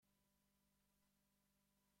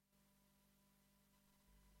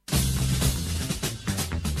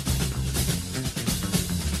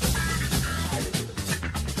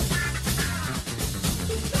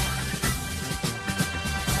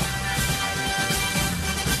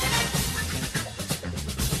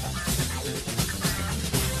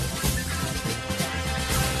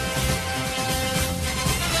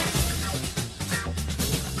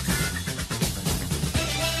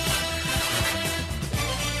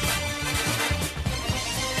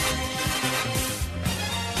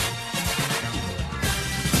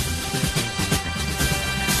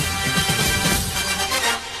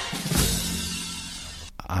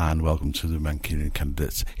and welcome to the Mancunian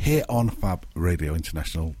Candidates here on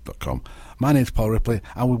FabRadioInternational.com. My name is Paul Ripley,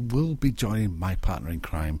 and we will be joining my partner in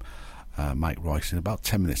crime, Mike Royce, in about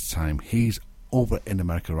 10 minutes' time. He's over in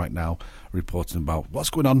America right now reporting about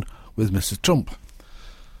what's going on with Mr. Trump.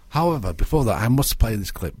 However, before that, I must play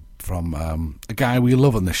this clip from a guy we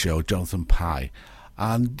love on the show, Jonathan Pye,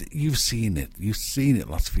 and you've seen it the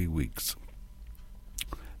last few weeks.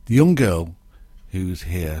 The young girl who's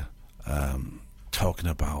here talking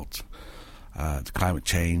about the climate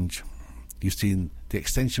change. You've seen the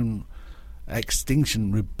Extinction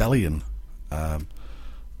Rebellion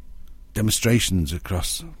demonstrations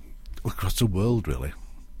across the world, really,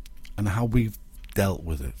 and how we've dealt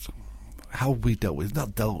with it. It's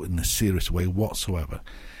not dealt with in a serious way whatsoever.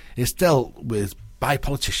 It's dealt with by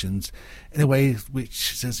politicians in a way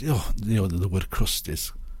which says, the word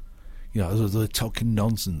crusties. They're talking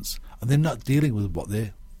nonsense, and they're not dealing with what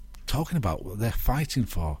they're talking about, what they're fighting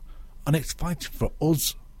for. And it's fighting for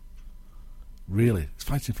us. Really, it's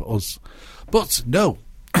fighting for us. But no,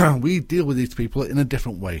 we deal with these people in a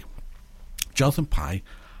different way. Jonathan Pye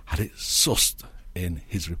had it sussed in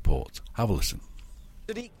his report. Have a listen.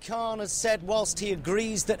 Sadiq Khan has said, whilst he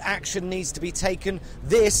agrees that action needs to be taken,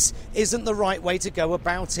 this isn't the right way to go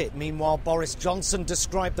about it. Meanwhile, Boris Johnson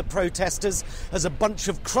described the protesters as a bunch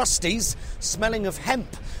of crusties smelling of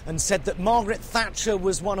hemp and said that Margaret Thatcher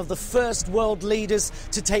was one of the first world leaders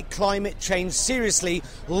to take climate change seriously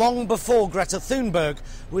long before Greta Thunberg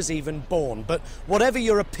was even born. But whatever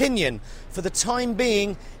your opinion, for the time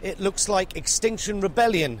being, it looks like Extinction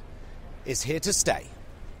Rebellion is here to stay.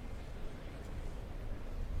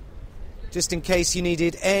 Just in case you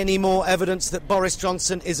needed any more evidence that Boris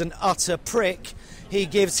Johnson is an utter prick, he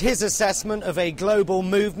gives his assessment of a global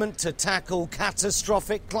movement to tackle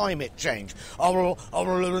catastrophic climate change. They're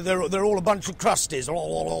all a bunch of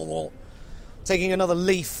crusties. Taking another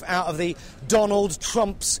leaf out of the Donald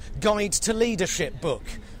Trump's Guide to Leadership book.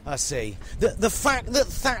 I see. The fact that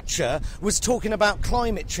Thatcher was talking about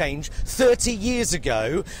climate change 30 years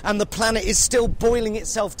ago and the planet is still boiling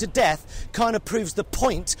itself to death kind of proves the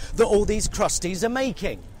point that all these crusties are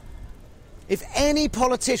making. If any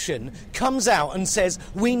politician comes out and says,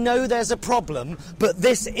 we know there's a problem, but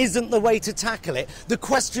this isn't the way to tackle it, the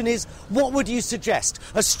question is, what would you suggest?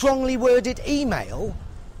 A strongly worded email?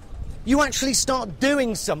 You actually start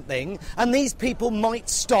doing something and these people might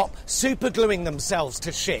stop supergluing themselves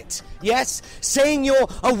to shit. Yes? Saying you're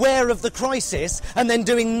aware of the crisis and then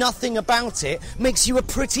doing nothing about it makes you a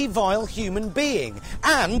pretty vile human being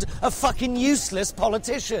and a fucking useless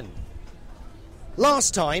politician.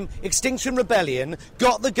 Last time, Extinction Rebellion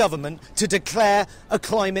got the government to declare a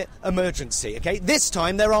climate emergency, okay? This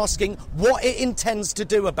time they're asking what it intends to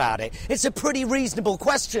do about it. It's a pretty reasonable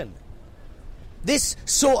question. This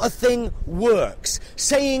sort of thing works.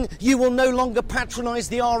 Saying you will no longer patronise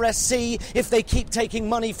the RSC if they keep taking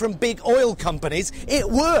money from big oil companies, it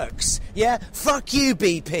works. Yeah? Fuck you,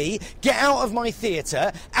 BP. Get out of my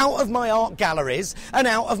theatre, out of my art galleries, and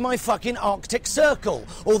out of my fucking Arctic Circle.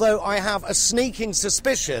 Although I have a sneaking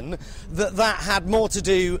suspicion that that had more to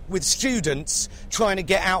do with students trying to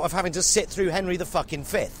get out of having to sit through Henry the fucking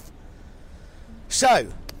Fifth. So,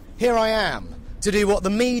 here I am, to do what the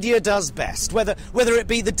media does best, whether it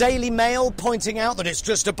be the Daily Mail pointing out that it's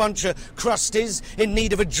just a bunch of crusties in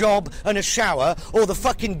need of a job and a shower, or the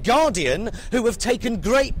fucking Guardian, who have taken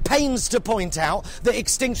great pains to point out that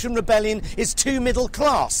Extinction Rebellion is too middle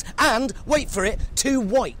class and, wait for it, too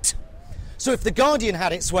white. So if the Guardian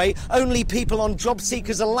had its way, only people on job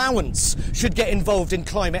seekers' allowance should get involved in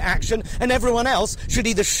climate action, and everyone else should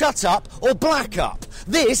either shut up or black up.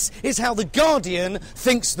 This is how the Guardian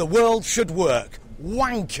thinks the world should work.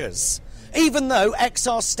 Wankers. Even though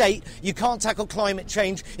XR state you can't tackle climate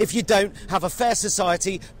change if you don't have a fair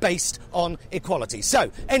society based on equality.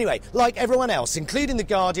 So, anyway, like everyone else, including The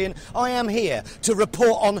Guardian, I am here to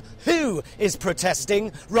report on who is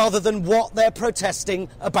protesting rather than what they're protesting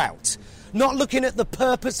about. Not looking at the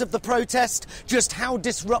purpose of the protest, just how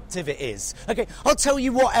disruptive it is. Okay, I'll tell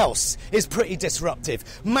you what else is pretty disruptive.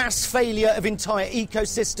 Mass failure of entire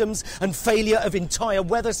ecosystems and failure of entire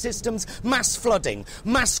weather systems, mass flooding,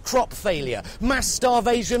 mass crop failure, mass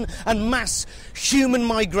starvation and mass human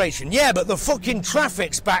migration. Yeah, but the fucking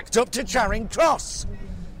traffic's backed up to Charing Cross.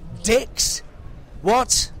 Dicks?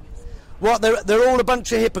 What? What, they're all a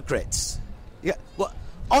bunch of hypocrites? Yeah, well,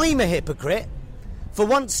 I'm a hypocrite. For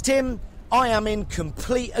once, Tim, I am in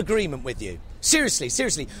complete agreement with you.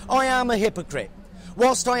 Seriously, I am a hypocrite.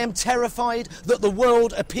 Whilst I am terrified that the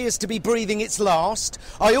world appears to be breathing its last,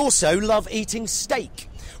 I also love eating steak.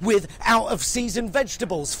 with out-of-season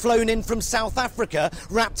vegetables flown in from South Africa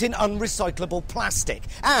wrapped in unrecyclable plastic.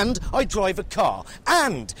 And I drive a car.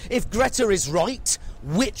 And if Greta is right,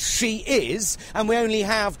 which she is, and we only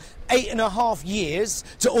have 8.5 years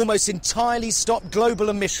to almost entirely stop global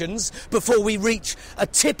emissions before we reach a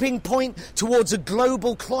tipping point towards a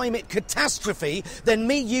global climate catastrophe, then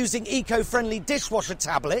me using eco-friendly dishwasher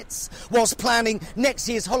tablets whilst planning next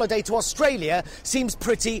year's holiday to Australia seems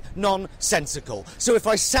pretty nonsensical. So if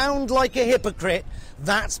I sound like a hypocrite,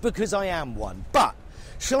 that's because I am one. But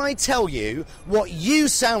shall I tell you what you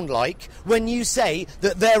sound like when you say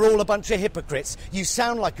that they're all a bunch of hypocrites? You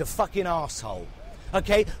sound like a fucking arsehole.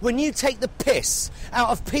 Okay, when you take the piss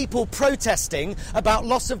out of people protesting about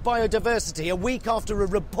loss of biodiversity a week after a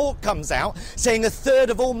report comes out saying 1/3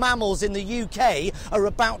 of all mammals in the UK are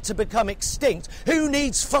about to become extinct, who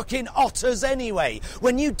needs fucking otters anyway?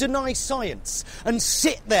 When you deny science and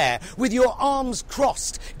sit there with your arms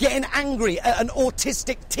crossed, getting angry at an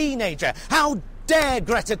autistic teenager, how dare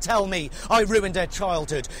Greta tell me I ruined her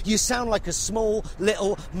childhood? You sound like a small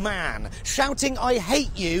little man. Shouting I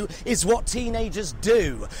hate you is what teenagers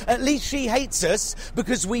do. At least she hates us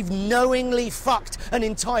because we've knowingly fucked an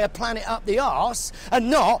entire planet up the arse, and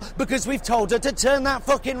not because we've told her to turn that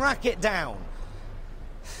fucking racket down.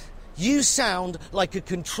 You sound like a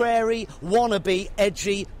contrary, wannabe,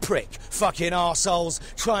 edgy prick. Fucking arseholes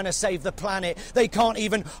trying to save the planet. They can't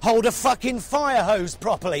even hold a fucking fire hose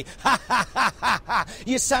properly. Ha ha ha ha ha.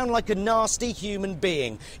 You sound like a nasty human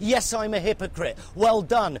being. Yes, I'm a hypocrite. Well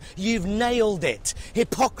done. You've nailed it.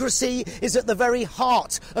 Hypocrisy is at the very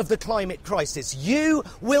heart of the climate crisis. You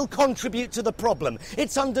will contribute to the problem.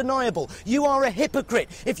 It's undeniable. You are a hypocrite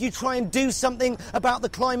if you try and do something about the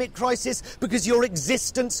climate crisis because your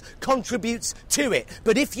existence contributes to it.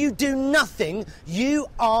 But if you do nothing, you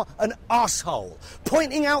are an arsehole.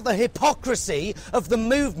 Pointing out the hypocrisy of the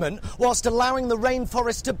movement whilst allowing the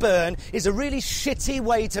rainforest to burn is a really shitty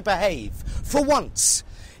way to behave. For once,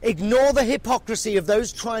 ignore the hypocrisy of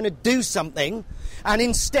those trying to do something and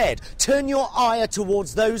instead turn your ire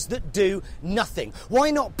towards those that do nothing.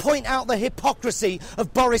 Why not point out the hypocrisy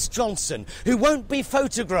of Boris Johnson, who won't be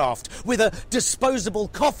photographed with a disposable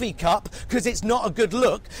coffee cup because it's not a good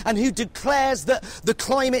look, and who declares that the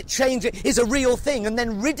climate change is a real thing and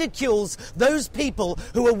then ridicules those people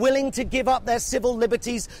who are willing to give up their civil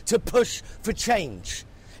liberties to push for change?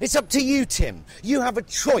 It's up to you, Tim. You have a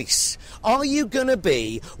choice. Are you going to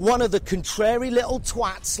be one of the contrary little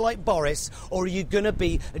twats like Boris, or are you going to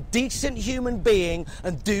be a decent human being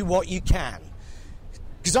and do what you can?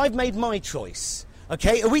 Because I've made my choice.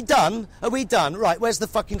 Okay, are we done? Are we done? Right, where's the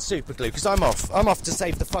fucking super glue? Because I'm off. I'm off to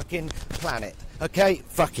save the fucking planet. Okay,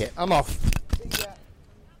 fuck it. I'm off.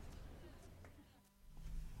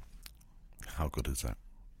 How good is that?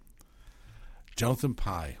 Jonathan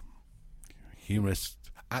Pye, humorist,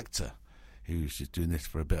 actor, who's just doing this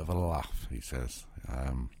for a bit of a laugh, he says,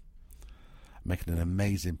 making an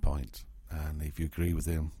amazing point. And if you agree with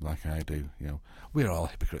him, like I do, you know, we're all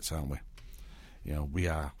hypocrites, aren't we? You know, we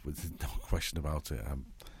are, there's no question about it.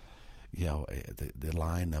 You know, the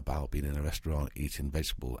line about being in a restaurant eating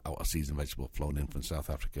vegetable, out-of-season vegetable flown in from South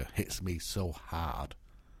Africa hits me so hard.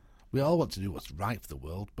 We all want to do what's right for the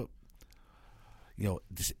world, but, you know,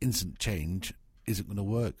 this instant change isn't going to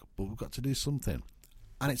work, but we've got to do something.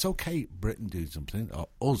 And it's okay, Britain doing something, or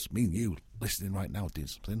us, me and you, listening right now, doing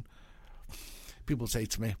something. People say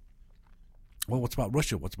to me, well, what about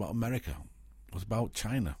Russia? What about America? What about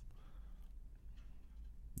China?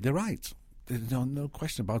 They're right. There's no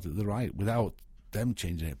question about it. They're right, without them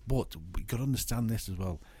changing it. But we've got to understand this as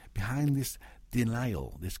well. Behind this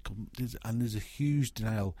denial, there's a huge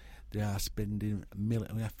denial. They are spending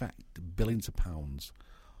in fact, billions of pounds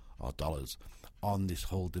or dollars on this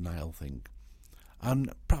whole denial thing.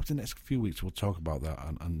 And perhaps in the next few weeks we'll talk about that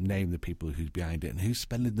and name the people who's behind it and who's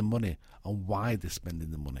spending the money and why they're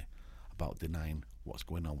spending the money about denying what's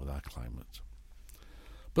going on with our climate.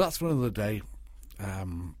 But that's for another day.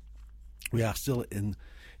 We are still in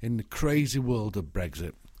the crazy world of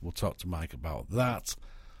Brexit. We'll talk to Mike about that.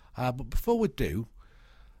 But before we do,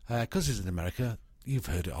 because it's in America, you've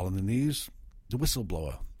heard it all in the news, the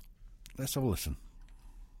whistleblower. Let's have a listen.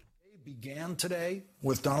 Began today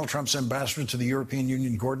with Donald Trump's ambassador to the European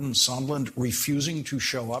Union, Gordon Sondland, refusing to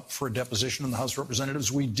show up for a deposition in the House of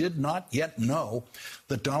Representatives. We did not yet know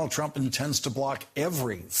that Donald Trump intends to block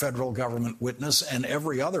every federal government witness and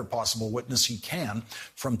every other possible witness he can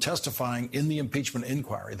from testifying in the impeachment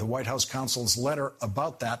inquiry. The White House counsel's letter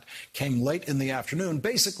about that came late in the afternoon,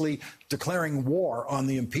 basically declaring war on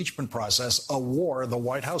the impeachment process, a war the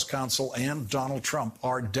White House counsel and Donald Trump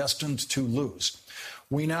are destined to lose.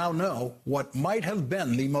 we now know what might have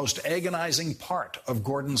been the most agonizing part of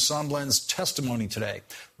Gordon Sondland's testimony today,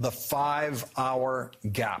 the 5-hour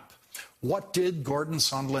gap. What did Gordon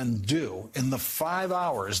Sondland do in the 5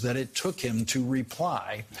 hours that it took him to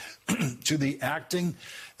reply to the acting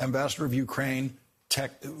ambassador of Ukraine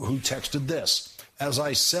who texted this? As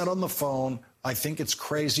I said on the phone, I think it's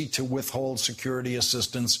crazy to withhold security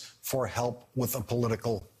assistance for help with a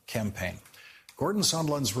political campaign. Gordon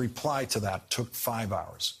Sondland's reply to that took 5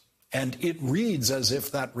 hours. And it reads as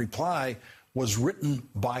if that reply was written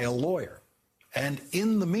by a lawyer. And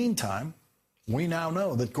in the meantime, we now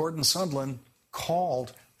know that Gordon Sondland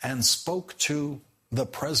called and spoke to the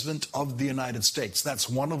President of the United States. That's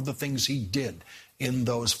one of the things he did in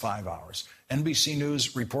those 5 hours. NBC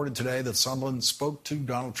News reported today that Sondland spoke to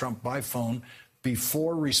Donald Trump by phone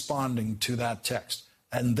before responding to that text.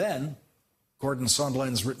 And then Gordon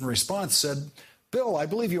Sondland's written response said, Bill, I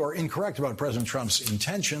believe you are incorrect about President Trump's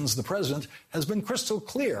intentions. The president has been crystal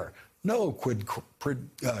clear. No quid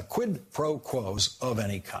pro quos of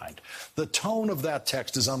any kind. The tone of that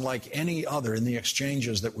text is unlike any other in the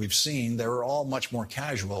exchanges that we've seen. They were all much more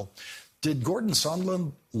casual. Did Gordon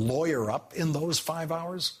Sondland lawyer up in those 5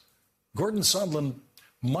 hours? Gordon Sondland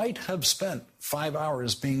might have spent 5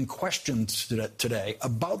 hours being questioned today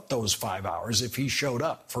about those 5 hours if he showed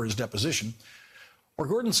up for his deposition. Or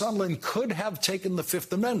Gordon Sondland could have taken the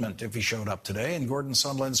Fifth Amendment if he showed up today, and Gordon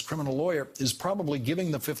Sondland's criminal lawyer is probably giving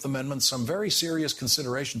the Fifth Amendment some very serious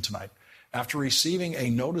consideration tonight after receiving a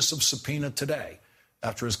notice of subpoena today,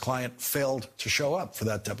 after his client failed to show up for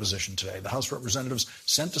that deposition today. The House of Representatives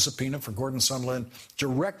sent a subpoena for Gordon Sondland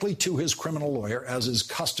directly to his criminal lawyer, as is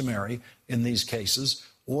customary in these cases,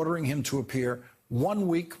 ordering him to appear 1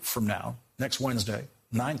 week from now, next Wednesday,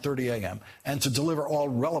 9:30 a.m., and to deliver all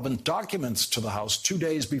relevant documents to the House 2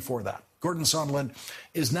 days before that. Gordon Sondland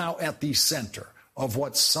is now at the center of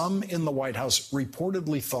what some in the White House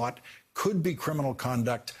reportedly thought could be criminal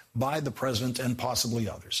conduct by the president and possibly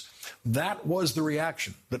others. That was the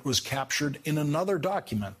reaction that was captured in another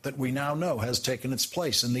document that we now know has taken its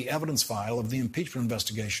place in the evidence file of the impeachment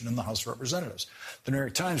investigation in the House of Representatives. The New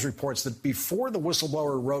York Times reports that before the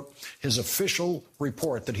whistleblower wrote his official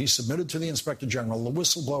report that he submitted to the Inspector General, the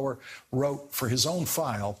whistleblower wrote for his own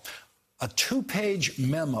file a 2-page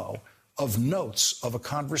memo of notes of a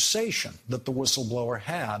conversation that the whistleblower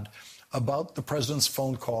had about the president's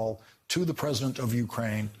phone call to the president of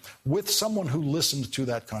Ukraine with someone who listened to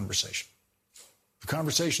that conversation. The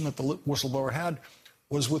conversation that the whistleblower had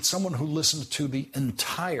was with someone who listened to the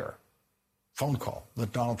entire phone call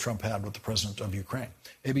that Donald Trump had with the president of Ukraine.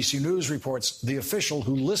 ABC News reports the official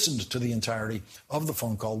who listened to the entirety of the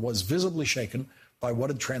phone call was visibly shaken by what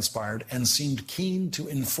had transpired and seemed keen to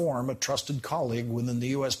inform a trusted colleague within the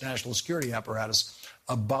U.S. national security apparatus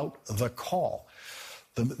about the call.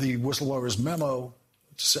 The whistleblower's memo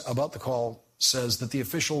about the call says that the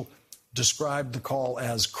official described the call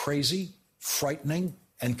as crazy, frightening,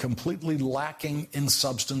 and completely lacking in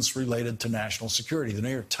substance related to national security. The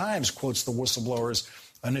New York Times quotes the whistleblower's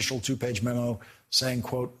initial 2-page memo saying,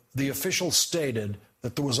 quote, the official stated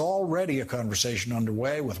that there was already a conversation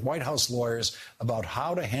underway with White House lawyers about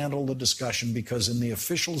how to handle the discussion because, in the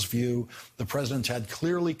official's view, the president had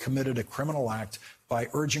clearly committed a criminal act by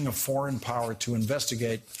urging a foreign power to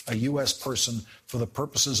investigate a U.S. person for the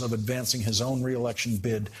purposes of advancing his own re-election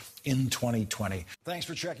bid in 2020. Thanks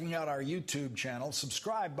for checking out our YouTube channel.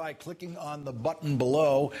 Subscribe by clicking on the button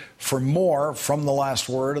below for more from The Last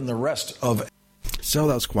Word and the rest of. So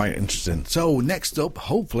that's quite interesting. So next up,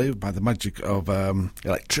 hopefully by the magic of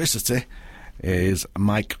electricity, is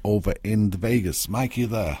Mike over in the Vegas. Mike, you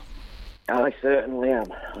there? I certainly am.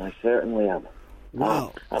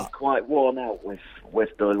 Well, I'm quite worn out with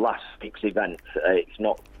the last week's event. It's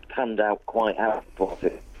not panned out quite how I thought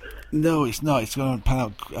it. No, it's not. It's going to pan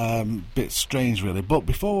out a bit strange, really. But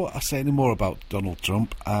before I say any more about Donald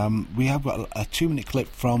Trump, we have got a 2-minute clip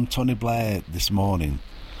from Tony Blair this morning.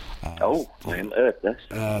 I haven't heard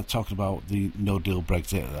this. Talking about the no-deal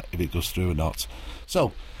Brexit, if it goes through or not.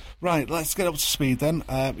 So, right, let's get up to speed then.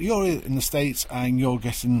 You're in the States and you're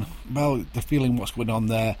getting, well, the feeling what's going on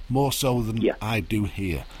there more so than I do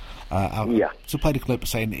here. So play the clip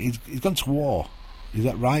saying he's gone to war. Is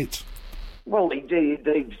that right? Well,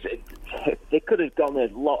 they could have gone a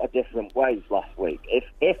lot of different ways last week.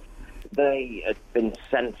 If they had been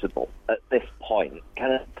sensible at this point,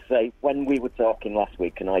 can I say, when we were talking last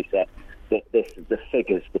week and I said that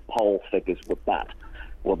the poll figures were bad,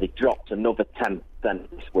 well, they dropped another 10%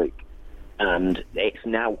 this week, and it's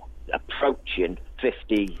now approaching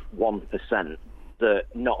 51%. That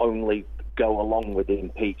not only go along with the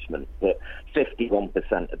impeachment, that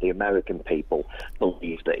 51% of the American people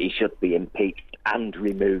believe that he should be impeached and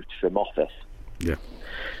removed from office. Yeah.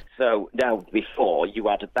 So now, before, you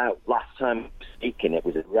had about, last time speaking, it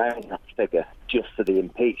was around that figure just for the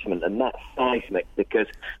impeachment, and that's seismic, because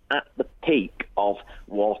at the peak of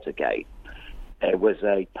Watergate, there was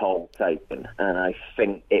a poll taken, and I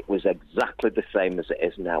think it was exactly the same as it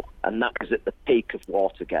is now, and that was at the peak of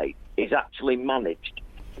Watergate. He's actually managed.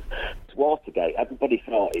 Watergate, everybody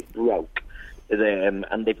thought it broke,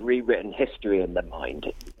 and they've rewritten history in their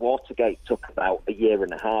mind. Watergate took about a year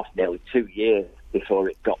and a half, nearly 2 years, before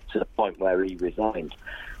it got to the point where he resigned.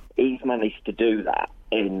 He's managed to do that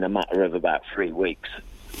in a matter of about 3 weeks.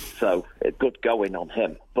 So, good going on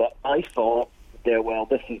him. But I thought, well,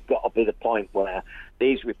 this has got to be the point where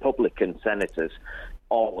these Republican senators,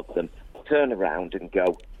 all of them, turn around and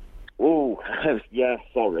go, oh, yeah,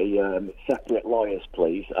 sorry, separate lawyers,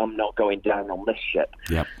 please. I'm not going down on this ship.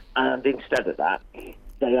 Yep. And instead of that,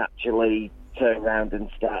 they actually turned around and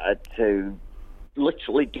started to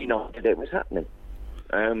literally deny that it was happening.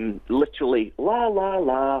 Literally, la, la,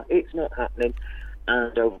 la, it's not happening.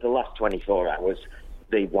 And over the last 24 hours,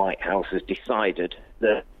 the White House has decided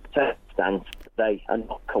that stance, they are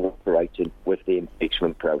not cooperating with the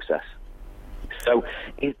impeachment process. So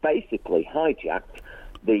he's basically hijacked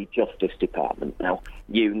the Justice Department. Now,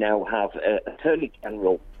 you now have Attorney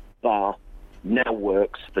General Barr now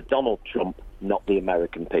works for Donald Trump, not the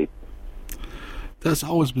American people. That's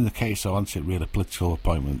always been the case, though, hasn't it, really, political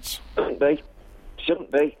appointments?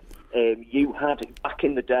 Shouldn't be. You had, back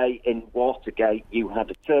in the day in Watergate, you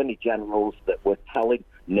had Attorney Generals that were telling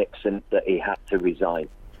Nixon that he had to resign.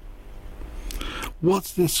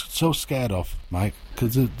 What's this so scared of, Mike?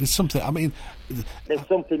 Because there's something, I mean... There's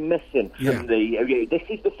something missing from the... This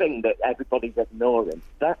is the thing that everybody's ignoring.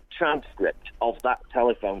 That transcript of that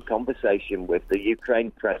telephone conversation with the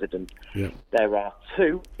Ukraine president, there are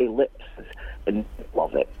 2 ellipses in the middle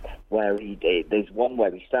of it, where there's one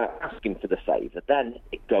where he starts asking for the favour, then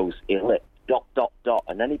it goes ellipse, ...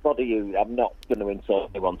 And anybody who... I'm not going to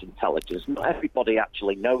insult anyone's intelligence, not everybody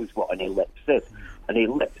actually knows what an ellipse is. An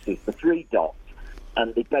ellipse is the 3 dots,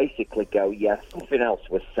 and they basically go, yes, something else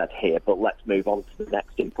was said here, but let's move on to the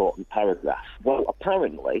next important paragraph. Well,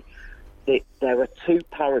 apparently, there are 2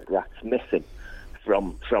 paragraphs missing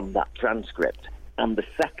from that transcript, and the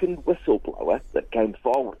second whistleblower that came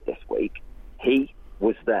forward this week, he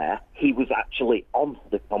was there, he was actually on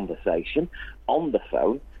the conversation, on the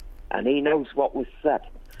phone, and he knows what was said.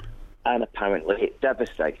 And apparently it's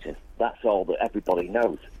devastating. That's all that everybody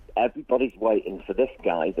knows. Everybody's waiting for this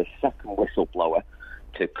guy, the second whistleblower,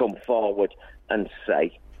 to come forward and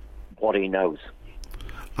say what he knows.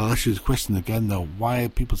 I'll ask you the question again, though. Why are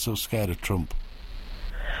people so scared of Trump?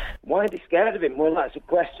 Why are they scared of him? Well, that's a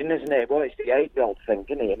question, isn't it? Well, it's the age-old thing,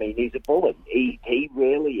 isn't he? I mean, he's a bully. He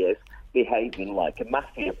really is behaving like a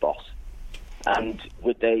mafia boss. And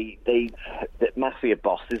with the mafia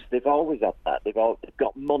bosses, they've always had that. They've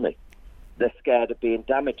got money. They're scared of being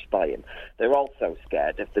damaged by him. They're also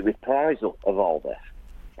scared of the reprisal of all this.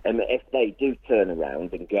 And if they do turn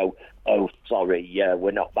around and go, oh, sorry,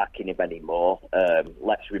 we're not backing him anymore,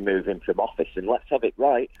 let's remove him from office and let's have it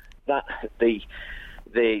right, that they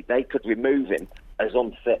could remove him as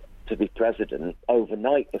unfit to be president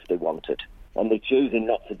overnight if they wanted. And they're choosing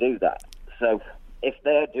not to do that. So if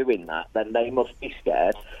they're doing that, then they must be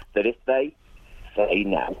scared that if they say,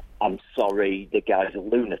 no, I'm sorry, the guy's a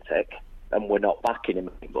lunatic, and we're not backing him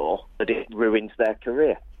anymore, that it ruins their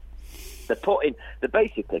career. They're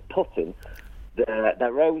basically putting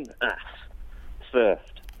their own ass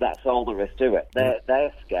first. That's all there is to it.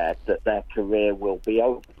 They're scared that their career will be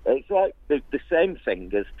over. It's like the same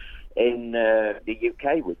thing as in the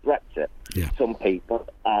UK with Brexit. Yeah. Some people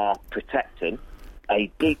are protecting a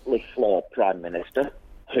deeply flawed Prime Minister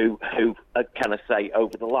who can I say,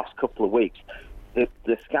 over the last couple of weeks,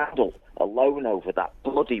 the scandal alone over that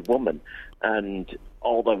bloody woman and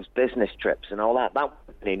all those business trips and all that would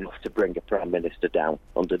have been enough to bring a Prime Minister down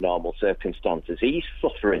under normal circumstances. He's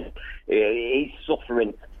suffering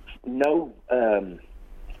no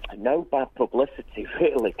bad publicity,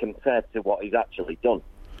 really, compared to what he's actually done.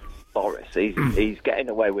 Boris, he's getting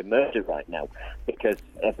away with murder right now because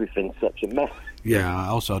everything's such a mess. Yeah,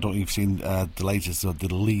 also, I don't know if you've seen the latest of the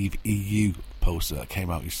Leave EU poster that came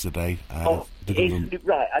out yesterday. Right,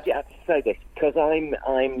 I have to say this because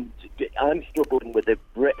I'm struggling with the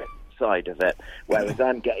Brit side of it, whereas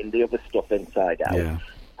I'm getting the other stuff inside out. Yeah.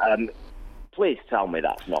 Please tell me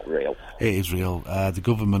that's not real. It is real. The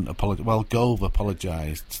government Gove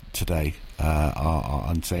apologised today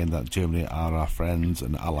and saying that Germany are our friends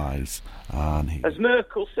and allies. And has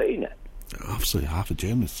Merkel seen it? Obviously, half of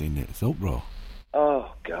Germany's seen it. It's uproar.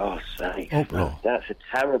 Oh, God's sake. Uproar. That's a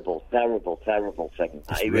terrible, terrible, terrible thing.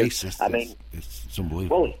 It's racist. I mean, it's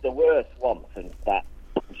unbelievable. Well, it's the worst one since that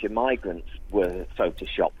bunch of migrants were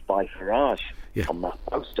photoshopped by Farage on that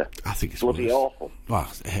poster. I think it's bloody worse. awful. Well,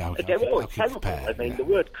 it's terrible. I mean, the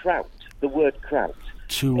word kraut.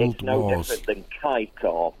 It's no different than kike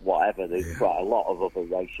or whatever. There's quite a lot of other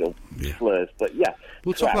racial slurs, but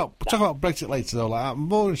we'll talk about Brexit later, though. Like, I'm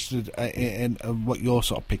more interested in what you're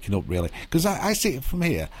sort of picking up, really, because I see it from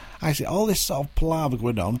here. I see all this sort of palaver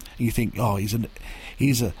going on, and you think, oh, he's an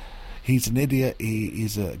idiot.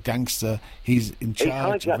 He's a gangster. He's in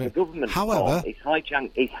charge. He's hijacked the government. However, he's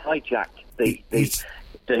hijacked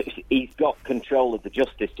he's got control of the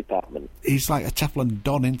Justice Department. He's like a Teflon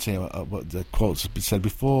Don, isn't he? What the quotes have been said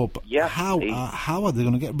before. But how are they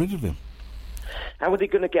going to get rid of him? How are they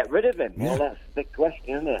going to get rid of him? Yeah. Well, that's the big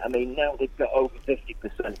question, isn't it? I mean, now they've got over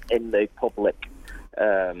 50% in the public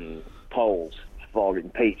polls for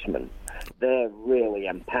impeachment. They're really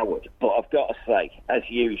empowered. But I've got to say, as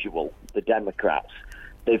usual, the Democrats,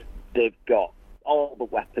 they've got all the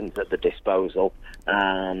weapons at the disposal,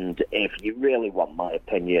 and if you really want my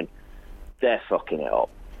opinion, they're fucking it up.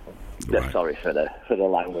 Right. Sorry for the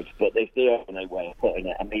language, but it's the only way of putting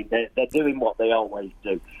it. I mean, they're doing what they always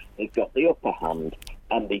do. They've got the upper hand,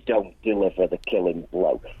 and they don't deliver the killing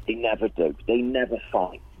blow. They never do. They never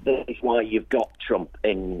fight. That is why you've got Trump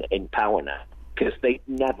in power now, because they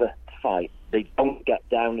never fight. They don't get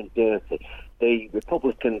down and dirty. The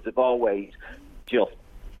Republicans have always just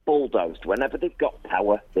bulldozed. Whenever they've got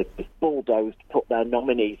power, they've just bulldozed, put their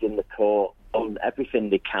nominees in the court, done everything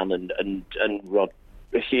they can, and run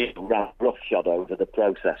roughshod over the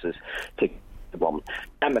processes to want.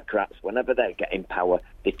 Democrats, whenever they get in power,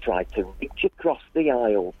 they try to reach across the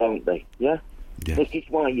aisle, don't they? Yeah? This is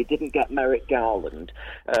why you didn't get Merrick Garland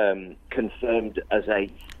confirmed as a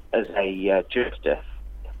justice.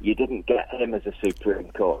 You didn't get him as a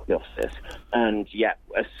Supreme Court justice, and yet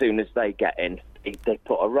as soon as they get in, they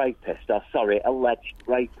put a alleged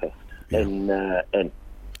rapist in.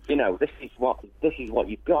 You know, this is what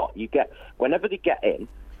you've got. You get, whenever they get in,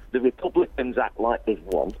 the Republicans act like they've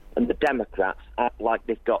won, and the Democrats act like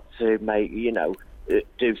they've got to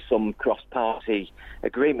do some cross-party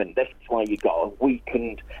agreement. This is why you got a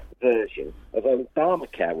weakened version of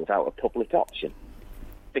Obamacare without a public option,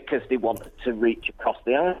 because they wanted to reach across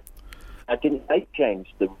the aisle. Why didn't they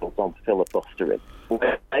change the rules on filibustering? Well,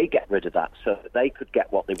 they get rid of that so that they could get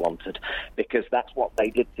what they wanted, because that's what they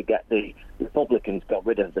did to get the Republicans got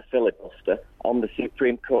rid of the filibuster on the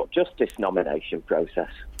Supreme Court justice nomination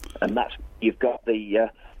process. And that's, you've got the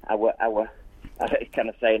our kind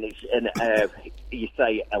of saying you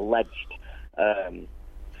say alleged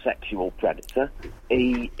sexual predator.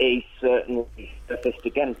 He's certainly surfaced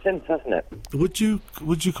again since, hasn't it? Would you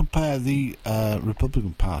compare the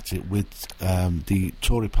Republican Party with the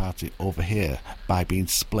Tory Party over here by being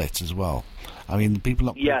split as well? I mean, people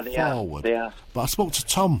not moving forward. They are. But I spoke to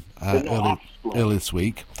Tom earlier this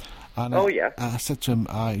week, and I said to him,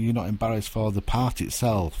 "You're not embarrassed for the party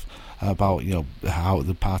itself about how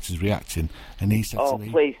the party's reacting?" And he said to me,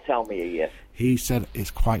 please tell me he is." He said it's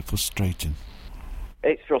quite frustrating.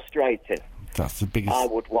 It's frustrating. That's the biggest. I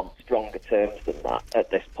would want stronger terms than that at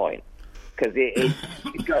this point, because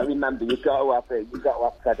you've got to remember, you've got to have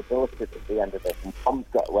credibility at the end of this, and Tom's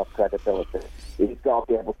got to have credibility. He's got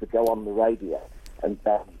to be able to go on the radio and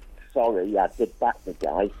say, "Sorry, I did back the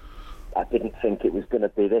guy. I didn't think it was going to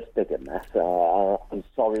be this big a mess. I'm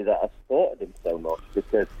sorry that I supported him so much,"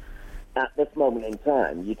 because at this moment in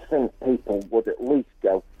time, you'd think people would at least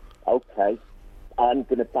go, "Okay, I'm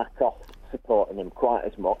going to back off supporting him quite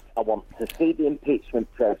as much. I want to see the impeachment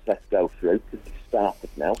process go through, because it's started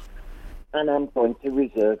now, and I'm going to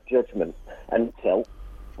reserve judgment until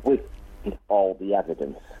we've seen all the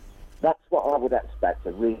evidence." That's what I would expect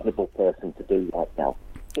a reasonable person to do right now,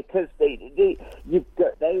 because it's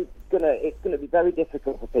going to be very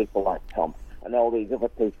difficult for people like Tom and all these other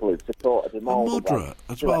people who supported him all the way. Moderate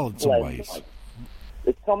as well in some ways.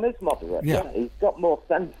 Tom is moderate. Yeah, he's got more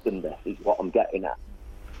sense than this. Is what I'm getting at.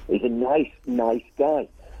 He's a nice guy.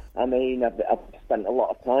 I mean, I've spent a lot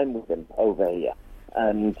of time with him over here,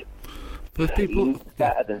 and he's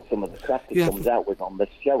better than some of the crap he comes out with on this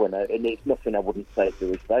show, and it's nothing I wouldn't say to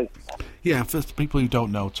his face. Yeah, for people who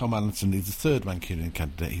don't know, Tom Allenton is the third Mancunian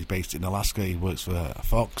candidate. He's based in Alaska. He works for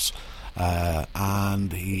Fox,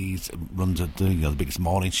 and he runs the biggest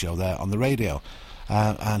morning show there on the radio.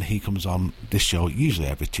 And he comes on this show usually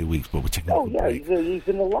every 2 weeks, but we're taking a break. He's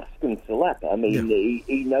an Alaskan celeb. I mean,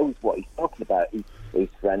 he knows what he's talking about. He's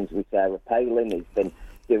friends with Sarah Palin.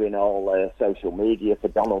 doing all social media for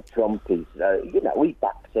Donald Trump. He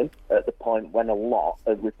backed him at the point when a lot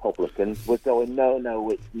of Republicans were going, no,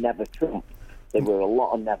 it's never Trump. There were a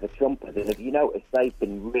lot of never Trumpers, and if you notice, they've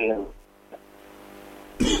been real.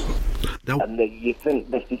 And you think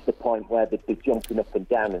this is the point where they'd be jumping up and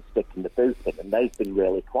down and sticking the boot in, and they've been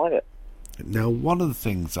really quiet. Now, one of the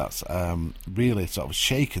things that's really sort of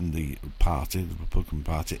shaken the Republican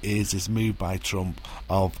Party, is this move by Trump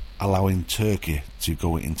of allowing Turkey to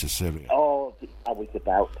go into Syria. Oh, I was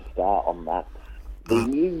about to start on that. The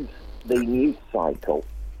news cycle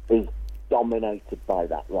is dominated by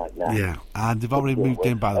that right now. Yeah, and they've already moved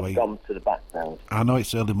in, by the way. Gone to the background. I know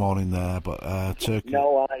it's early morning there, but Turkey...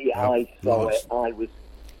 No, I saw it.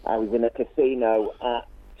 I was in a casino at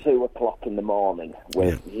 2 o'clock in the morning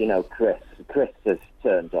with, Chris. Chris has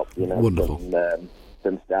turned up, Wonderful.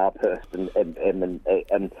 From Starburst,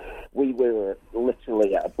 and we were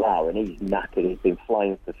literally at a bar, and he's knackered. He's been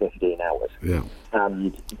flying for 15 hours. Yeah.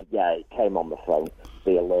 And, it came on the phone,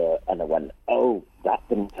 the alert, and I went, oh, that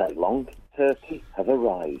didn't take long. Turkey have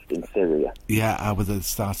arrived in Syria. Yeah, I would have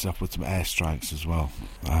started off with some airstrikes as well.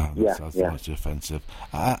 That's offensive.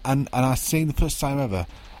 And I've seen the first time ever,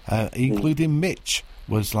 including Mitch,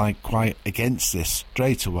 was quite against this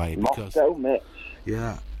straight away. Moscow Mitch.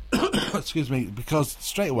 Yeah. Excuse me, because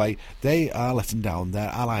straight away they are letting down their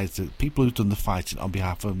allies, the people who've done the fighting on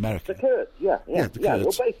behalf of America. The Kurds, yeah. The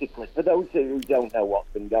Kurds. Well, basically, for those who don't know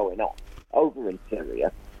what's been going on, over in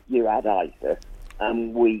Syria, you had ISIS,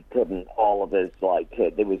 and we couldn't, all of us,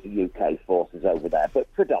 there was the UK forces over there,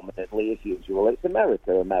 but predominantly, as usual, it's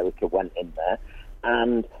America. America went in there,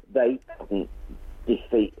 and they couldn't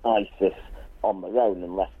defeat ISIS on their own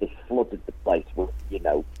unless they flooded the place with,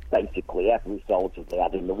 basically every soldier they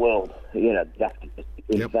had in the world. They have to just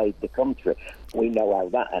invade the country. We know how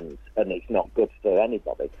that ends, and it's not good for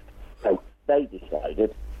anybody. So they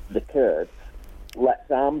decided, the Kurds,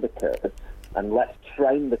 let's arm the Kurds, and let's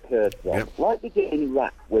train the Kurds up, like they did in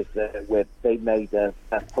Iraq with they made a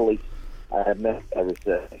police military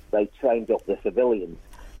service. They trained up the civilians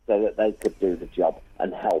so that they could do the job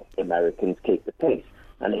and help the Americans keep the peace.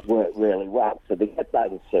 And it worked really well. So they got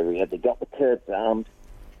that in Syria, they got the Kurds armed,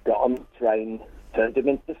 got them trained, turned them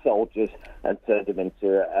into soldiers, and turned them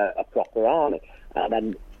into a proper army. And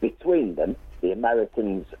then between them, the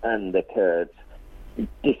Americans and the Kurds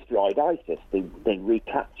destroyed ISIS. They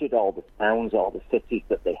recaptured all the towns, all the cities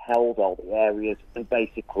that they held, all the areas, and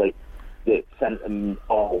basically they sent them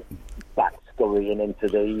all back scurrying into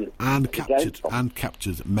the... And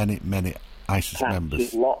captured many ISIS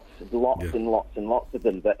members. Lots and lots of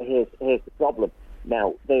them. But here's the problem.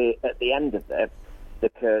 Now, at the end of it, the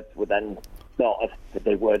Kurds were then sort of,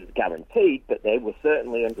 they weren't guaranteed, but they were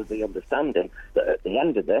certainly under the understanding that at the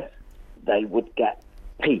end of this, they would get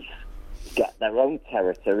peace, get their own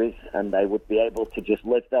territories, and they would be able to just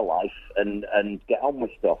live their life and get on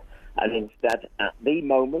with stuff. And instead, at the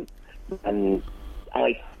moment, and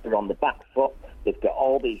ISIS are on the back foot, they've got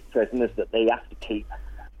all these prisoners that they have to keep,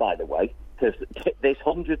 by the way, because there's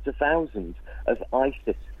hundreds of thousands of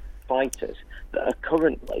ISIS fighters that are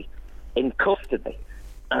currently in custody,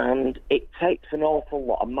 and it takes an awful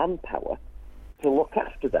lot of manpower to look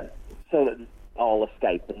after them so that they all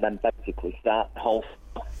escape and then basically start the whole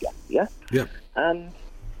stuff again, yeah? And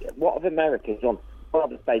what have America done? Well,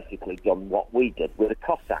 they've basically done what we did with the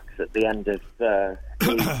Cossacks at the end of the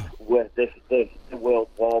World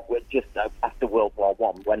War, just after World War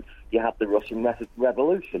I, when you had the Russian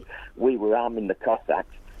Revolution. We were arming the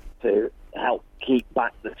Cossacks to help keep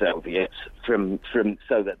back the Soviets from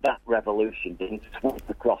so that revolution didn't sweep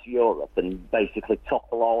across Europe and basically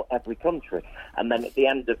topple every country. And then at the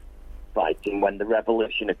end of fighting, when the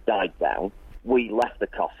revolution had died down, we left the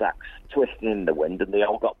Cossacks twisting in the wind, and they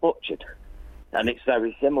all got butchered. And it's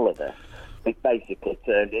very similar there. It basically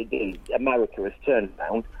America has turned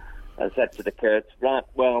around and said to the Kurds, right,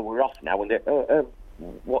 well, we're off now. And they,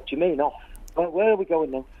 what do you mean off? Well, where are we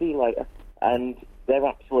going then? See you later. And they're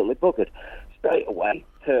absolutely buggered. Straight away,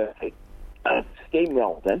 Turkey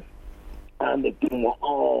steamrolled in, and they've done what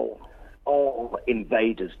all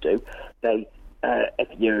invaders do. They, if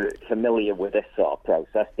you're familiar with this sort of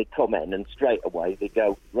process, they come in and straight away they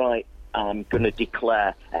go, right, I'm going to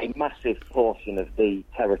declare a massive portion of the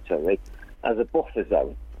territory as a buffer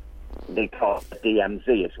zone. They call it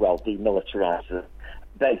DMZ as well, demilitarised.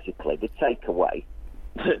 Basically, they take away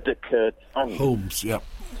the Kurds' homes, yeah.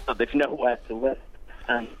 So there's nowhere to live,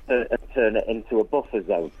 and turn it into a buffer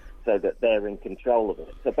zone so that they're in control of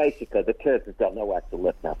it. So basically, the Kurds have got nowhere to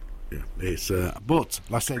live now. Yeah, it's but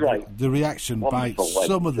like I said, the reaction by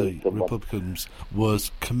some of the Republicans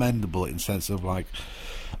was commendable in the sense of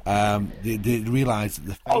They realise that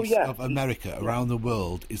the face of America around the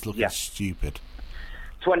world is looking stupid.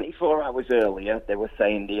 24 hours earlier, they were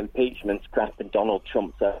saying the impeachment's crap and Donald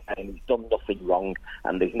Trump's saying he's done nothing wrong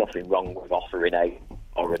and there's nothing wrong with offering a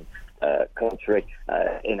foreign country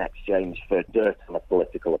in exchange for dirt on a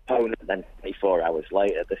political opponent. Then 24 hours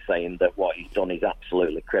later, they're saying that what he's done is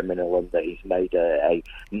absolutely criminal and that he's made a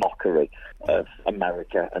mockery of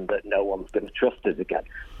America and that no one's going to trust us again.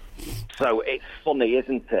 So it's funny,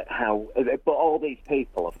 isn't it, how... But all these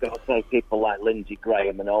people, I've got to say, people like Lindsey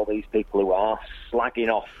Graham and all these people who are slagging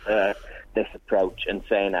off this approach and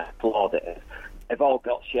saying I applaud it, they've all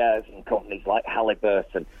got shares in companies like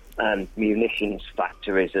Halliburton and munitions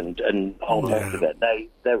factories and all most of it.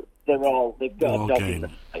 They've got a dog in the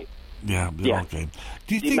fight. Yeah, they're all game.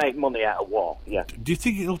 Do you think, make money out of war, yeah. Do you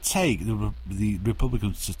think it'll take the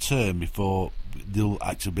Republicans to turn before they'll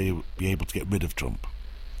actually be able to get rid of Trump?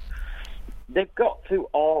 They've got to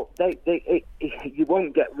you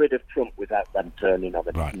won't get rid of Trump without them turning on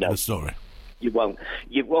it. Right, no. The story. You won't.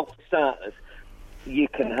 For starters, you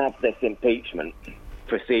can have this impeachment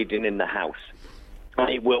proceeding in the House, and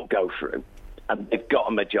it will go through, and they've got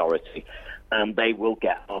a majority, and they will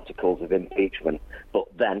get articles of impeachment. But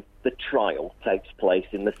then the trial takes place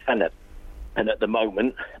in the Senate, and at the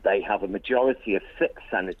moment they have a majority of 6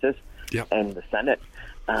 senators in the Senate.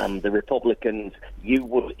 The Republicans,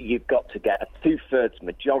 you've got to get a 2/3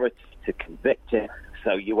 majority to convict him,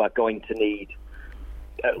 so you are going to need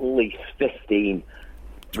at least 15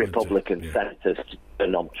 Republican senators to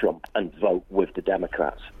turn on Trump and vote with the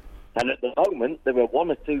Democrats. And at the moment, there are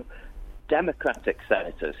 1 or 2 Democratic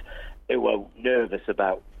senators who are nervous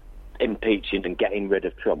about impeaching and getting rid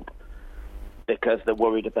of Trump because they're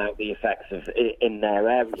worried about the effects of in their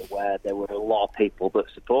area where there were a lot of people that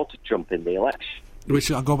supported Trump in the election.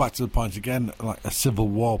 Which I'll go back to the point again, like a civil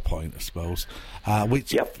war point, I suppose,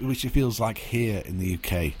 which it feels like here in the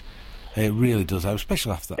UK. It really does,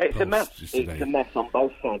 especially after that. It's a mess. It's a mess on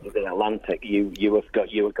both sides of the Atlantic. You were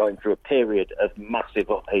going through a period of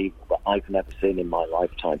massive upheaval that I've never seen in my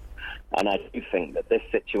lifetime, and I do think that this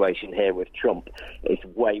situation here with Trump is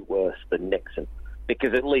way worse than Nixon,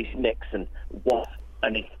 because at least Nixon was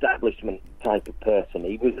an establishment type of person.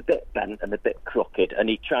 He was a bit bent and a bit crooked, and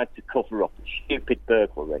he tried to cover up a stupid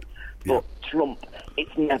burglary. But Trump,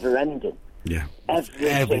 it's never ending. Yeah,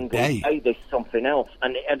 every single day there's something else,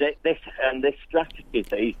 and this strategy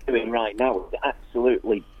that he's doing right now is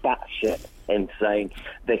absolutely batshit insane.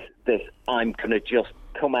 This I'm going to just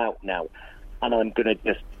come out now, and I'm going to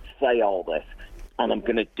just say all this, and I'm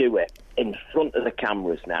going to do it in front of the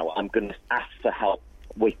cameras now. I'm going to ask for help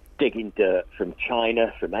with digging dirt from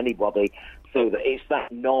China, from anybody, so that it's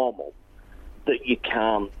that normal that you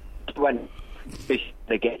can't, when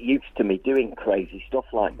they get used to me doing crazy stuff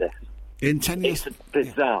like this. In 10 years, it's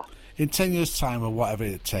bizarre. In 10 years' time, or whatever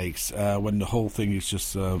it takes, when the whole thing is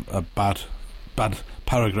just a bad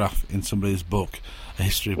paragraph in somebody's book, a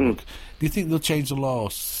history book, do you think they'll change the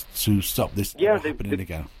laws to stop this happening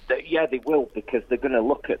again? They will, because they're going to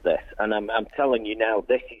look at this, and I'm telling you now,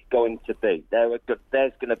 this is going to be, there's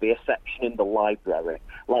going to be a section in the library.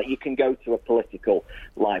 Like, you can go to a political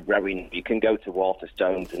library, you can go to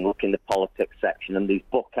Waterstones and look in the politics section, and these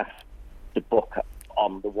book after book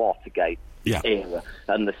on the Watergate era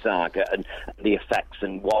and the saga and the effects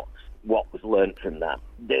and what was learned from that.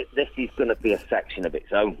 This is going to be a section of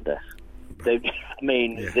its own, this. They're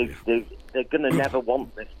going to never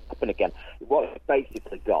want this to happen again. What it's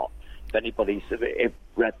basically got, if anybody's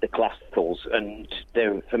read the classicals and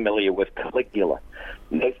they're familiar with Caligula,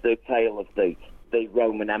 it's the tale of the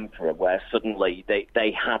Roman emperor, where suddenly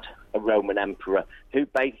they had a Roman emperor who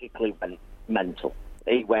basically went mental.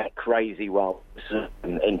 He went crazy while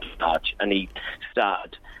in charge, and he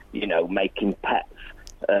started, making pets,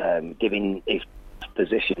 giving his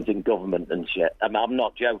positions in government and shit. I'm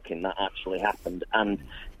not joking. That actually happened, and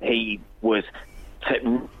he was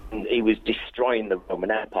destroying the Roman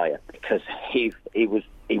Empire because he was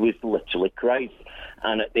literally crazy.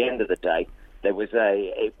 And at the end of the day, there was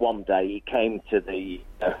one day he came to an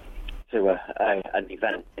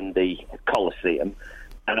event in the Colosseum,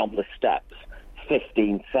 and on the steps,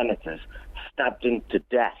 15 senators stabbed him to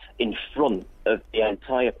death in front of the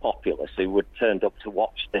entire populace who had turned up to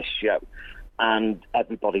watch this show, and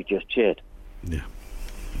everybody just cheered. Yeah.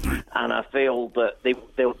 And I feel that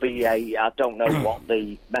there'll be I don't know what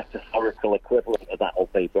the metaphorical equivalent of that will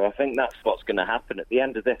be, but I think that's what's going to happen at the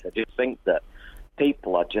end of this. I just think that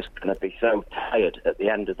people are just going to be so tired at the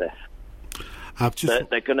end of this.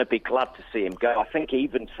 They're going to be glad to see him go. I think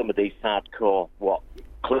even some of these hardcore, what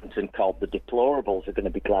Clinton called the deplorables, are going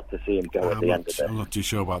to be glad to see him go at the end of this. I'm not too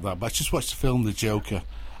sure about that, but I just watched the film The Joker,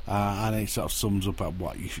 and it sort of sums up at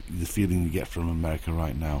what the feeling you get from America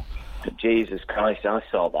right now. Jesus Christ, I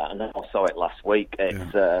saw that, and I saw it last week.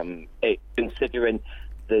 It's considering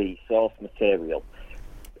the source material,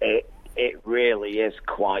 it really is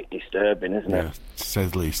quite disturbing, isn't it? To say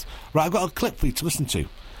the least. Right, I've got a clip for you to listen to.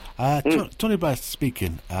 Tony Blair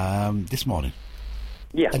speaking this morning.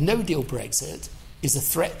 Yeah. A no-deal Brexit is a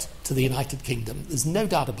threat to the United Kingdom. There's no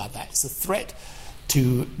doubt about that. It's a threat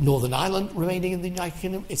to Northern Ireland remaining in the United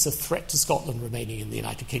Kingdom. It's a threat to Scotland remaining in the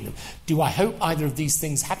United Kingdom. Do I hope either of these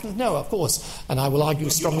things happen? No, of course, and I will argue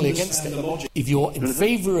strongly against it. If you're in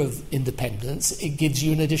favour of independence, it gives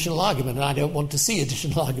you an additional argument, and I don't want to see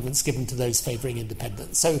additional arguments given to those favouring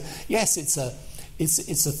independence. So, yes, it's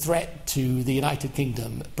a threat to the United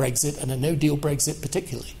Kingdom, Brexit, and a no-deal Brexit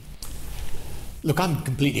particularly. Look, I'm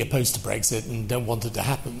completely opposed to Brexit and don't want it to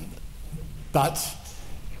happen, but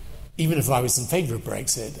even if I was in favour of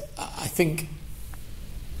Brexit, I think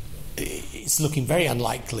it's looking very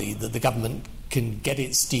unlikely that the government can get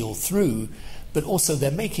its deal through, but also they're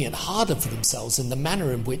making it harder for themselves in the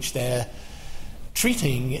manner in which they're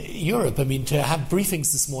treating Europe. I mean, to have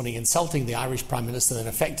briefings this morning insulting the Irish Prime Minister and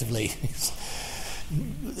effectively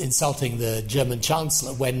insulting the German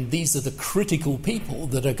Chancellor, when these are the critical people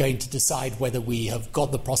that are going to decide whether we have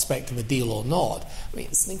got the prospect of a deal or not. I mean,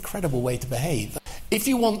 it's an incredible way to behave. If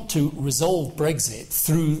you want to resolve Brexit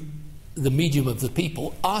through the medium of the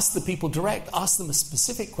people, ask the people direct, ask them a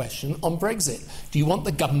specific question on Brexit. Do you want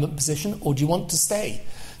the government position or do you want to stay?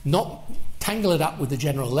 Not tangle it up with the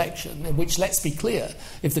general election, in which, let's be clear,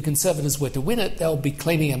 if the Conservatives were to win it, they'll be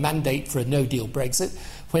claiming a mandate for a no-deal Brexit,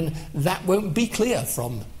 when that won't be clear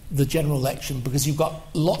from the general election because you've got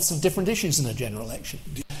lots of different issues in a general election.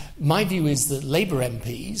 My view is that Labour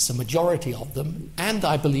MPs, a majority of them, and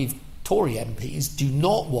I believe Tory MPs, do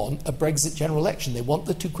not want a Brexit general election. They want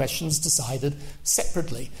the two questions decided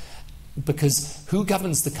separately, because who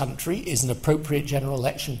governs the country is an appropriate general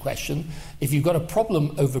election question. If you've got a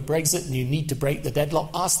problem over Brexit and you need to break the deadlock,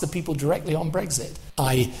 ask the people directly on Brexit.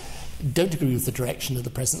 I don't agree with the direction of the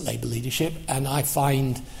present Labour leadership, and I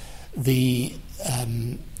find the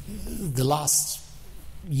last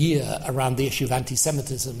year around the issue of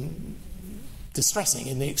anti-Semitism distressing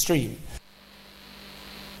in the extreme.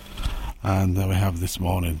 And we have this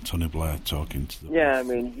morning Tony Blair talking to the... Yeah, I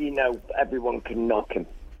mean, everyone can knock him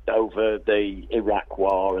over the Iraq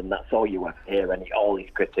war, and that's all you ever hear, and all his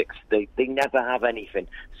critics. They never have anything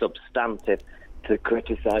substantive to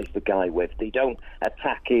criticise the guy with. They don't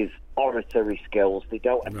attack his oratory skills. They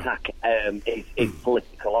don't attack his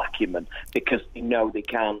political acumen, because they know they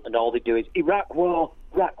can't, and all they do is Iraq war,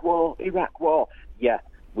 Iraq war, Iraq war. Yeah,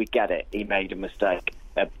 we get it. He made a mistake,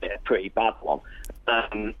 a pretty bad one.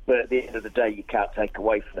 But at the end of the day, you can't take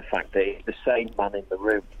away from the fact that he's the same man in the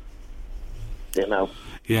room.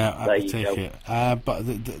 Yeah, I take it. But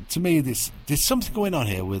to me, there's something going on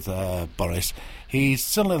here with Boris. He's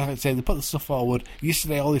suddenly, like I say, they put the stuff forward.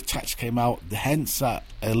 Yesterday, all the attacks came out. The hence that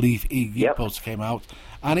Leave EU post came out,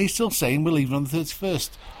 and he's still saying we're leaving on the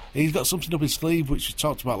 31st. He's got something up his sleeve, which we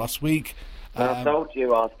talked about last week. I told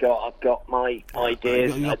you I've got my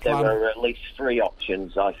ideas. There are at least three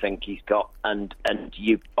options I think he's got, and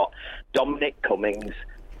you've got Dominic Cummings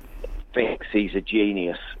thinks he's a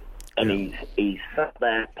genius. And he's sat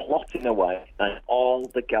there plotting away, and all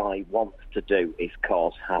the guy wants to do is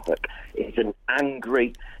cause havoc. He's an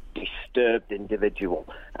angry, disturbed individual,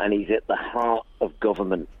 and he's at the heart of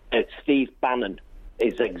government. Steve Bannon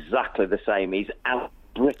is exactly the same. He's out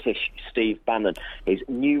British Steve Bannon. He's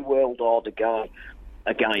New World Order guy,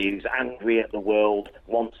 a guy who's angry at the world,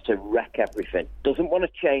 wants to wreck everything, doesn't want to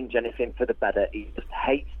change anything for the better. He just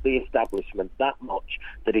hates the establishment that much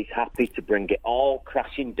that he's happy to bring it all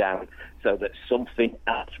crashing down so that something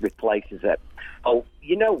else replaces it. Oh,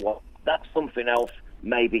 you know what? That's something else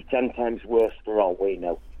maybe 10 times worse for all we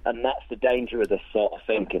know. And that's the danger of this sort of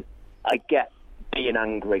thinking. I get being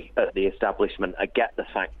angry at the establishment. I get the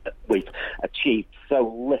fact that we've achieved so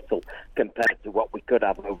little compared to what we could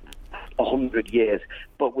have over 100 years,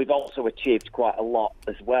 but we've also achieved quite a lot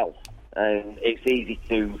as well. And it's easy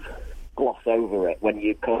to gloss over it when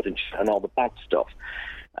you concentrate on all the bad stuff.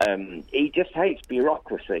 He just hates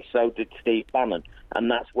bureaucracy. So did Steve Bannon,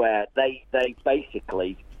 and that's where they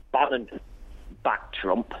basically, Bannon backed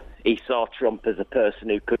Trump. He saw Trump as a person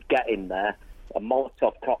who could get in there. A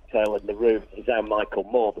Molotov cocktail in the room is how Michael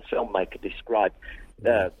Moore, the filmmaker, described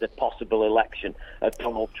the possible election of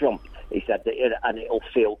Donald Trump. He said that and it'll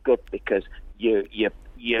feel good because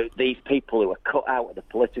these people who are cut out of the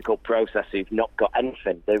political process, who've not got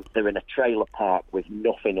anything, they're in a trailer park with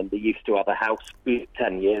nothing, and they used to have a house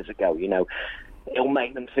 10 years ago. It'll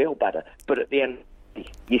make them feel better. But at the end of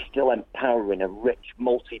you're still empowering a rich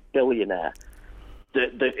multi-billionaire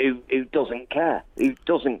who doesn't care.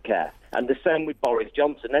 And the same with Boris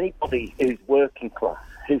Johnson. Anybody who's working class,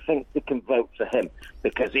 who thinks they can vote for him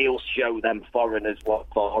because he'll show them foreigners what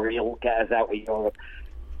for, he'll get us out of Europe,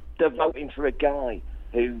 they're voting for a guy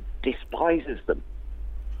who despises them.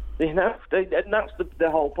 And that's the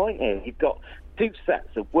whole point here. You've got two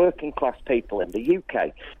sets of working class people in the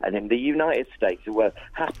UK and in the United States who are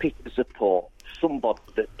happy to support somebody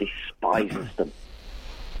that despises them.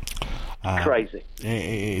 Crazy.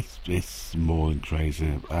 It's more than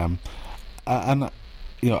crazy. And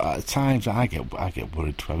at times I get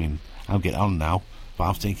worried. I mean, I'm getting on now, but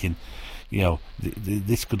I'm thinking,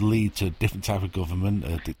 this could lead to a different type of government.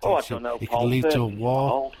 I don't know. It could lead to a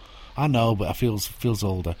war. I know, but I feels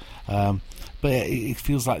older. But it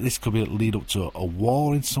feels like this could lead up to a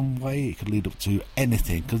war in some way. It could lead up to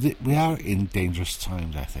anything, because we are in dangerous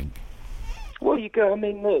times, I think. Well,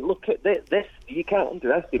 look at this. You can't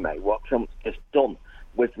underestimate what Trump's just done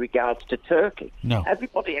with regards to Turkey. No.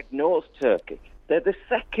 Everybody ignores Turkey. They're the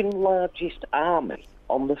second largest army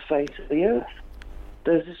on the face of the earth.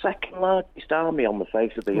 There's the second largest army on the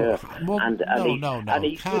face of the earth. Well, and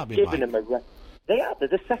he's just given them a... They're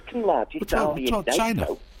the second largest army in NATO. China.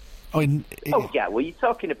 Well, you're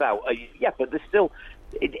talking about... but they're still...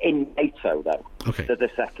 In NATO, though, they're the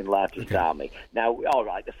second largest army. Now, all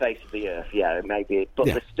right, the face of the earth, maybe, but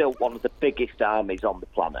they're still one of the biggest armies on the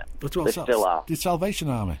planet. But they still are. The Salvation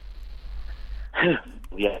Army.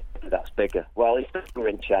 Yeah, that's bigger. Well, if they were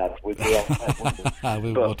in charge, we'd be all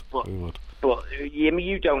we would. But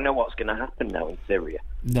you don't know what's going to happen now in Syria.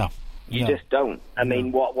 No. You just don't. I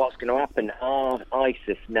mean, what's going to happen? Are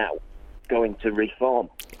ISIS now going to reform?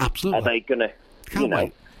 Absolutely. Are they going to,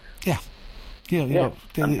 Wait. Yeah.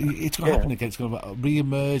 It's going to happen again. It's going to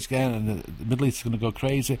re-emerge again, and the Middle East is going to go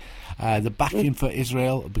crazy. The backing for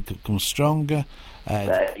Israel becomes stronger.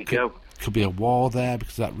 There you go. Could be a war there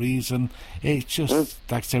because of that reason. It's just,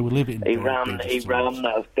 like I say, we live in Iran that has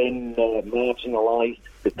been marginalised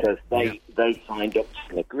because they signed up to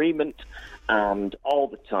an agreement, and all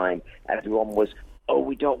the time everyone was,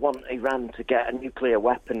 we don't want Iran to get a nuclear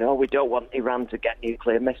weapon. We don't want Iran to get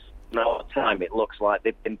nuclear missiles. And all the time it looks like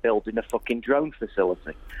they've been building a fucking drone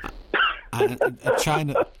facility. and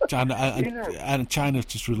China's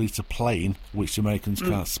just released a plane which the Americans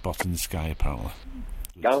can't spot in the sky, apparently.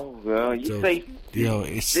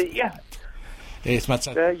 It's mad.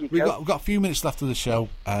 We've got a few minutes left of the show.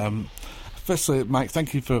 Firstly, Mike,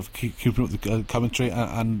 thank you for keeping up the commentary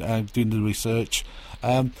and doing the research.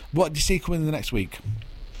 What do you see coming in the next week?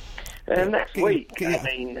 Next week,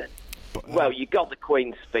 well, you got the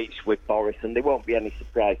Queen's speech with Boris, and there won't be any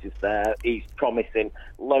surprises there. He's promising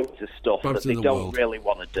loads of stuff that they don't really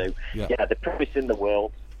want to do. Yeah, they're promising the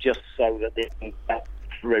world just so that they can get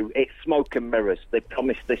through. It's smoke and mirrors. They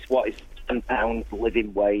promised this, what is £10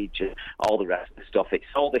 living wage and all the rest of the stuff. It's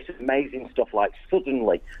all this amazing stuff like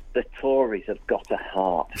suddenly the Tories have got a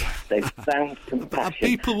heart. They've found compassion.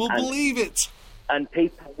 And people will believe it. And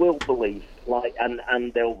people will believe, he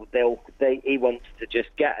wants to just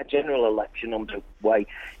get a general election underway.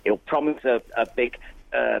 He'll promise a big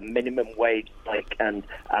minimum wage and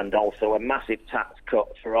also a massive tax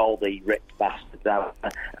cut for all the rich bastards out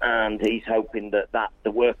there. And he's hoping that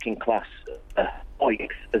the working class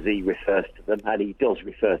oiks, as he refers to them, and he does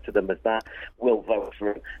refer to them as that, will vote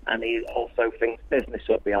for him. And he also thinks business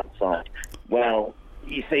will be on side. Well,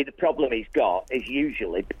 you see, the problem he's got is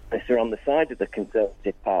usually business are on the side of the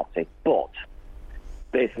Conservative Party, but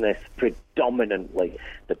business predominantly,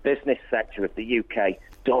 the business sector of the UK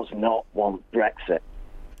does not want Brexit.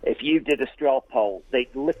 If you did a straw poll,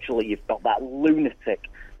 you've got that lunatic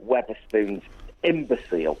Wetherspoon's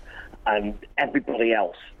imbecile, and everybody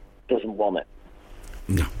else doesn't want it.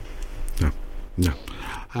 No.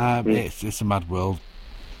 It's a mad world.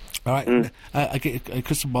 All right, I get a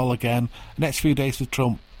crystal ball again. Next few days with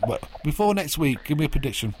Trump. But before next week, give me a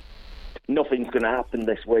prediction. Nothing's going to happen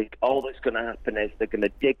this week. All that's going to happen is they're going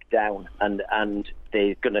to dig down and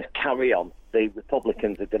they're going to carry on. The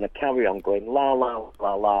Republicans are going to carry on going la, la,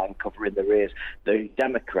 la, la and covering their ears. The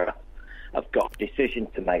Democrats have got a decision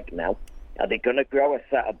to make now. Are they going to grow a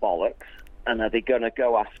set of bollocks, and are they going to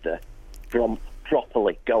go after Trump,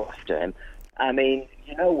 properly go after him? I mean,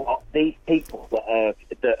 you know what? These people that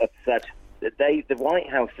have said, the White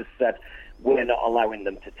House has said, we're not allowing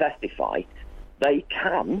them to testify. They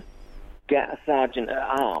can get a sergeant at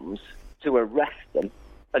arms to arrest them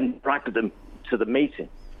and drag them to the meeting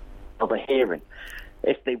or the hearing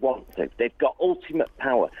if they want to. They've got ultimate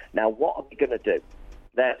power. Now, what are they going to do?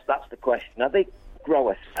 That's the question. Are they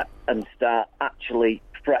grow a set and start actually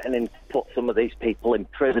threatening to put some of these people in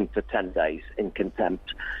prison for 10 days in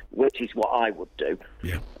contempt, which is what I would do.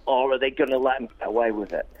 Yeah. Or are they going to let them get away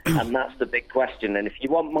with it? And that's the big question. And if you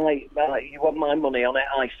want my money on it,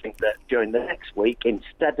 I think that during the next week,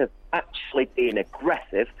 instead of actually being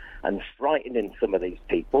aggressive and frightening some of these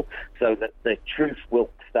people so that the truth will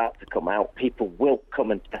start to come out, people will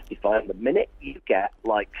come and testify. And the minute you get,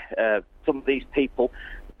 like, some of these people,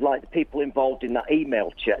 like the people involved in that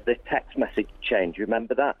email chat, the text message change,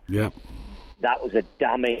 remember that? Yeah. That was a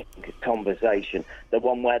damning conversation. The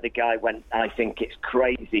one where the guy went, I think it's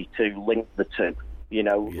crazy to link the two,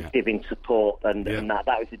 giving support and that.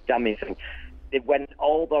 That was a damning thing. When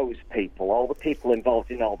all those people, all the people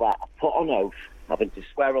involved in all that, are put on oath, having to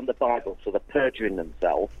swear on the Bible, so they're perjuring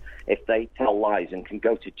themselves if they tell lies and can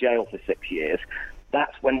go to jail for 6 years,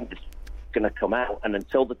 that's when it's going to come out. And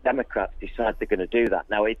until the Democrats decide they're going to do that,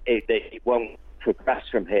 now it won't progress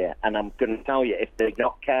from here. And I'm going to tell you, if they're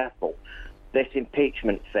not careful, this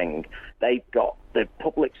impeachment thing, they've got the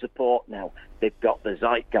public support now. They've got the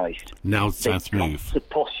zeitgeist. Now it's time to move. To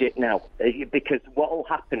push it now. Because what will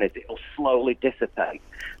happen is it'll slowly dissipate.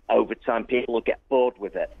 Over time, people will get bored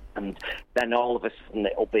with it. And then all of a sudden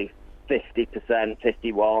it'll be 50%,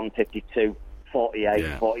 51, 52,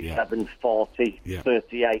 48, 47, 40,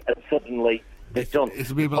 38. And suddenly it's done.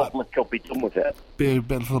 The public will be done with it. Be a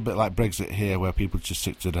little bit like Brexit here, where people just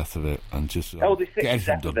sick to death of it and just get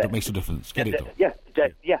anything done. That makes a difference. Get it done.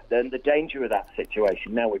 Yeah. Then the danger of that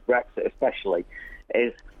situation now with Brexit, especially,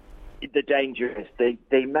 is the danger is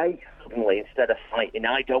they may suddenly, instead of fighting,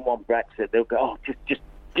 I don't want Brexit, they'll go, just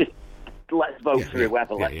let's vote for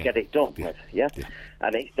whoever, let's get it done with.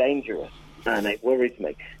 And it's dangerous. And it worries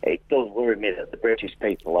me. It does worry me that the British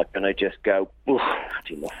people are going to just go, I've had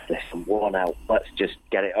enough of this, I'm worn out, let's just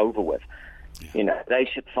get it over with. They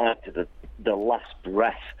should fight to the last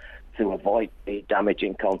breath to avoid the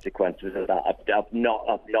damaging consequences of that. I've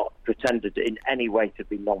not pretended in any way to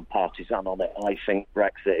be non-partisan on it. I think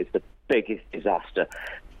Brexit is the biggest disaster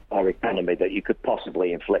for our economy that you could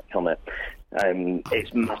possibly inflict on it.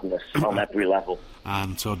 It's madness on every level.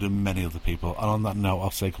 And so do many other people. And on that note,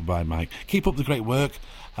 I'll say goodbye, Mike. Keep up the great work.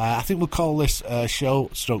 I think we'll call this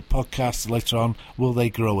show/podcast later on. Will they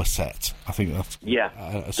grow a set? I think that's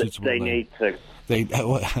a suitable they name. Need to.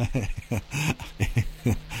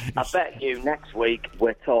 I bet you next week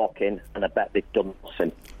we're talking, and I bet they've done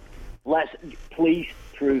nothing. Please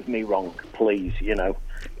prove me wrong, please.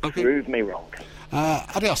 Okay. Prove me wrong.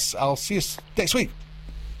 Adios. I'll see you next week.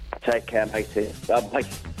 Take care, matey. Bye.